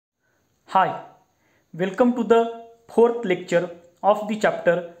Hi, welcome to the fourth lecture of the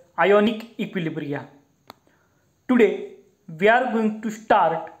chapter Ionic Equilibria. Today we are going to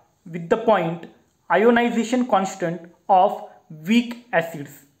start with the point ionization constant of weak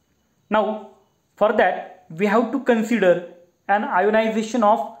acids. Now for that we have to consider an ionization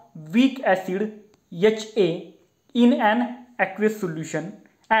of weak acid HA in an aqueous solution,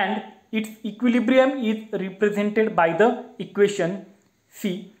 and its equilibrium is represented by the equation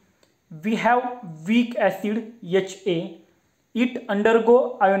C. We have weak acid HA, it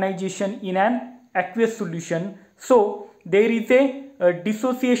undergo ionization in an aqueous solution, so there is a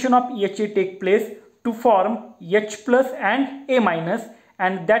dissociation of HA take place to form H plus and A minus,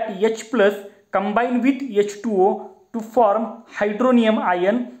 and that H plus combine with H2O to form hydronium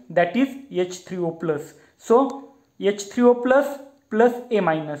ion, that is H3O plus. So H3O plus plus A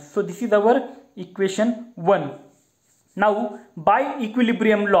minus. So this is our equation 1. Now by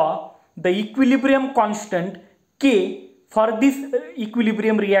equilibrium law, the equilibrium constant K for this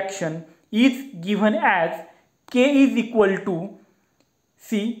equilibrium reaction is given as K is equal to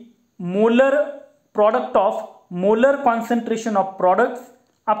molar product of molar concentration of products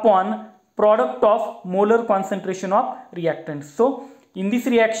upon product of molar concentration of reactants. So in this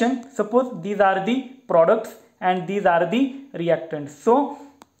reaction, suppose these are the products and these are the reactants. So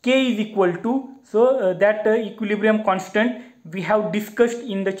K is equal to, that equilibrium constant we have discussed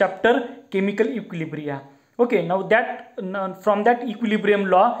in the chapter chemical equilibria. Okay, now that from that equilibrium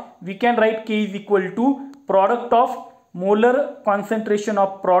law we can write K is equal to product of molar concentration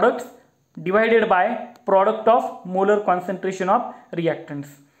of products divided by product of molar concentration of reactants.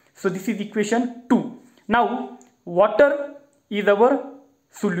 So this is equation 2. Now water is our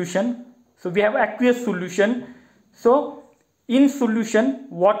solution. So we have aqueous solution. So in solution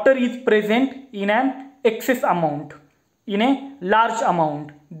water is present in an excess amount, in a large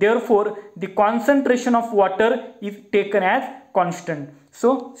amount. Therefore the concentration of water is taken as constant.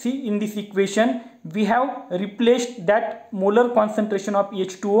 So see, in this equation we have replaced that molar concentration of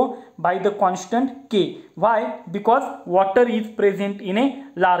H2O by the constant K. Why? Because water is present in a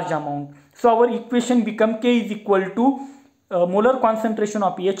large amount. So our equation become K is equal to molar concentration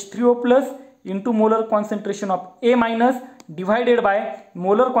of H3O plus into molar concentration of A minus divided by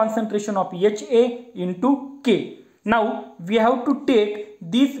molar concentration of HA into K. Now we have to take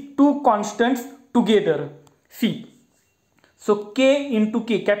these two constants together. See, so K into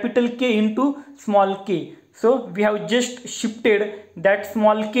K, capital K into small k. So we have just shifted that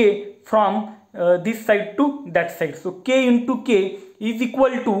small k from this side to that side. So K into K is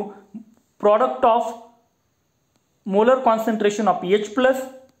equal to product of molar concentration of H plus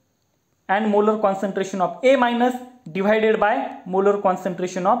and molar concentration of A minus divided by molar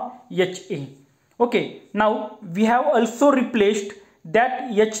concentration of HA. Okay, now we have also replaced that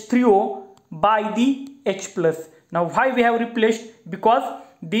H3O by the H plus. Now why we have replaced? Because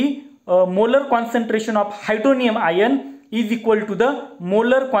the molar concentration of hydronium ion is equal to the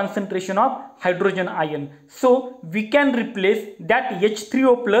molar concentration of hydrogen ion. So we can replace that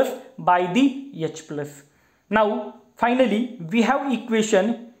H3O plus by the H plus. Now finally we have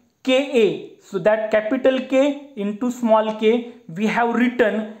equation Ka. So that capital K into small k, we have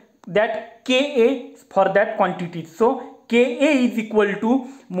written that Ka for that quantity. So Ka is equal to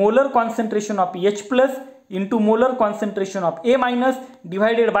molar concentration of H plus into molar concentration of A minus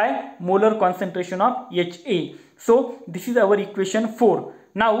divided by molar concentration of HA. So this is our equation 4.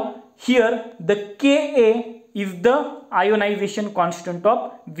 Now here the Ka is the ionization constant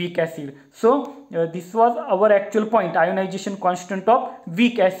of weak acid. So this was our actual point, ionization constant of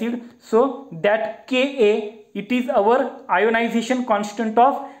weak acid. So that Ka, it is our ionization constant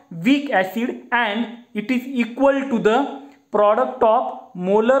of weak acid, and it is equal to the product of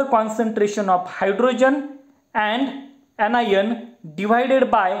molar concentration of hydrogen and anion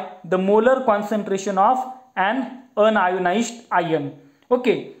divided by the molar concentration of an unionized ion.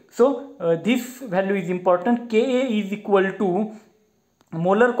 Okay, so this value is important. Ka is equal to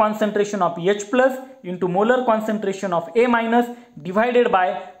molar concentration of H plus into molar concentration of A minus divided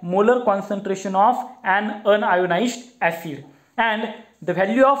by molar concentration of an unionized acid, and the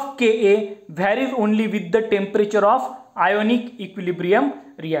value of Ka varies only with the temperature of ionic equilibrium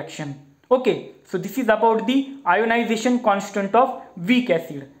reaction. Okay, so this is about the ionization constant of weak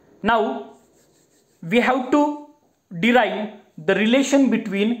acid. Now we have to derive the relation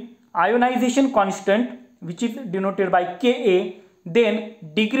between ionization constant, which is denoted by Ka, then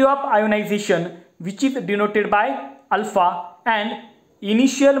degree of ionization, which is denoted by alpha, and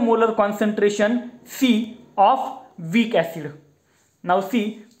initial molar concentration C of weak acid. Now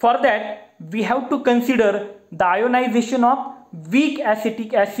see, for that we have to consider the ionization of weak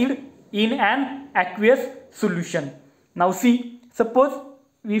acetic acid in an aqueous solution. Now see, suppose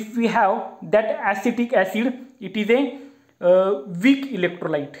if we have that acetic acid, it is a weak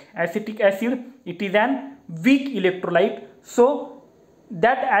electrolyte. Acetic acid, it is an weak electrolyte. So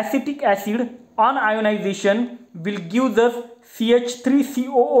that acetic acid on ionization will give us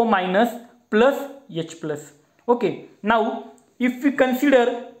CH3COO minus plus H plus. Okay, now if we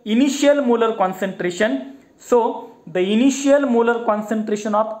consider initial molar concentration, so the initial molar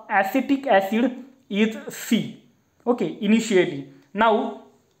concentration of acetic acid is C. Okay, initially. Now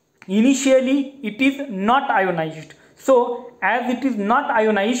initially it is not ionized. So as it is not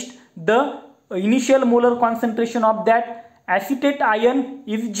ionized, the initial molar concentration of that acetate ion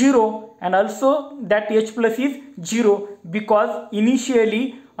is 0, and also that H plus is 0, because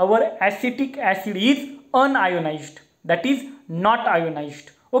initially our acetic acid is unionized, that is not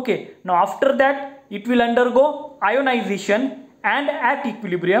ionized. Okay, now after that it will undergo ionization, and at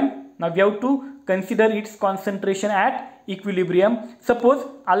equilibrium, now we have to consider its concentration at equilibrium. Suppose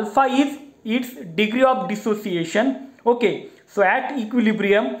alpha is its degree of dissociation. Okay, so at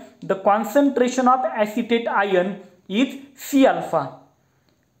equilibrium the concentration of acetate ion is C alpha,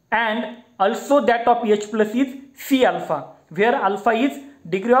 and also that of H plus is C alpha, where alpha is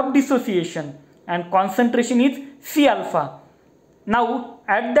degree of dissociation and concentration is C alpha. Now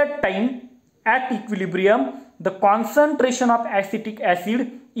at that time, at equilibrium, the concentration of acetic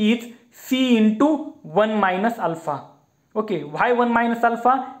acid is C into 1 minus alpha. Okay, why 1 minus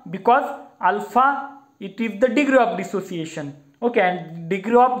alpha? Because alpha, it is the degree of dissociation. Okay, and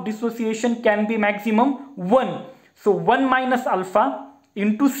degree of dissociation can be maximum 1. So 1 minus alpha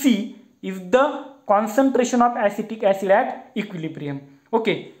into C is the concentration of acetic acid at equilibrium.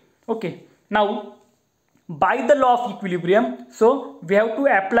 Okay, okay. Now by the law of equilibrium, so we have to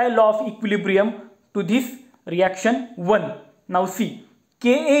apply law of equilibrium to this reaction 1. Now see, Ka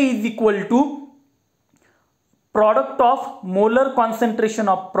is equal to product of molar concentration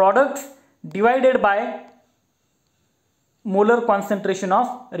of products divided by molar concentration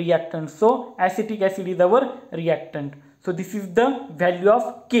of reactant. So acetic acid is our reactant. So this is the value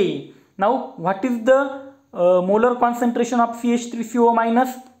of Ka. Now what is the molar concentration of CH3CO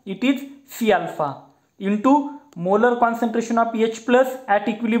minus? It is C alpha into molar concentration of H plus at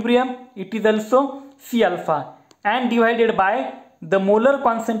equilibrium, it is also C alpha, and divided by the molar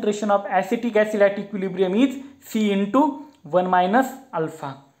concentration of acetic acid at equilibrium is C into 1 minus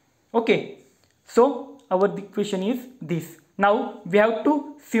alpha. Okay, so our equation is this. Now we have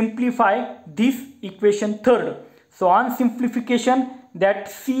to simplify this equation third. So on simplification, that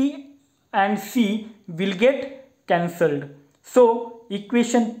C and C will get cancelled. So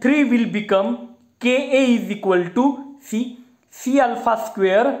equation 3 will become Ka is equal to C alpha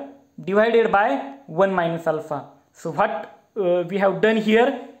square divided by 1 minus alpha. So what we have done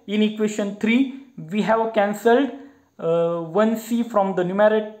here, in equation 3 we have cancelled one C from the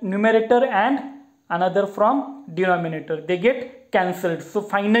numerator and another from denominator. They get cancelled. So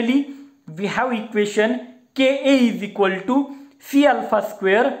finally we have equation Ka is equal to C alpha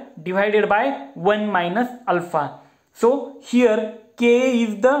square divided by 1 minus alpha. So here Ka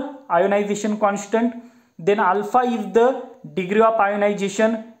is the ionization constant, then alpha is the degree of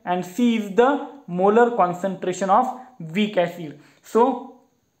ionization, and C is the molar concentration of weak acid. So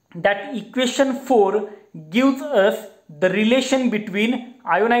that equation 4 gives us the relation between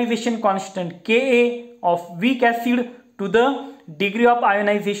ionization constant Ka of weak acid to the degree of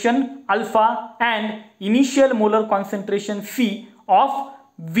ionization alpha and initial molar concentration C of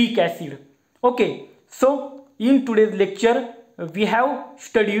weak acid. Okay, so in today's lecture we have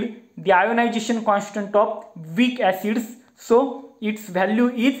studied the ionization constant of weak acids. So its value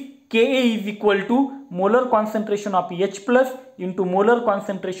is Ka is equal to molar concentration of H plus into molar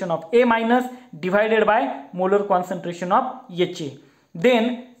concentration of A minus divided by molar concentration of Ha.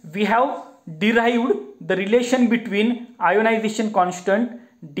 Then we have derived the relation between ionization constant,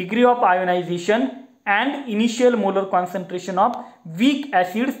 degree of ionization, and initial molar concentration of weak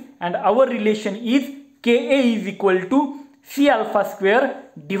acids, and our relation is Ka is equal to C alpha square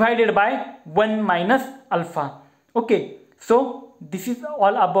divided by 1 minus alpha. Okay, so this is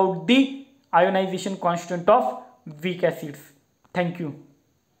all about the ionization constant of weak acids. Thank you.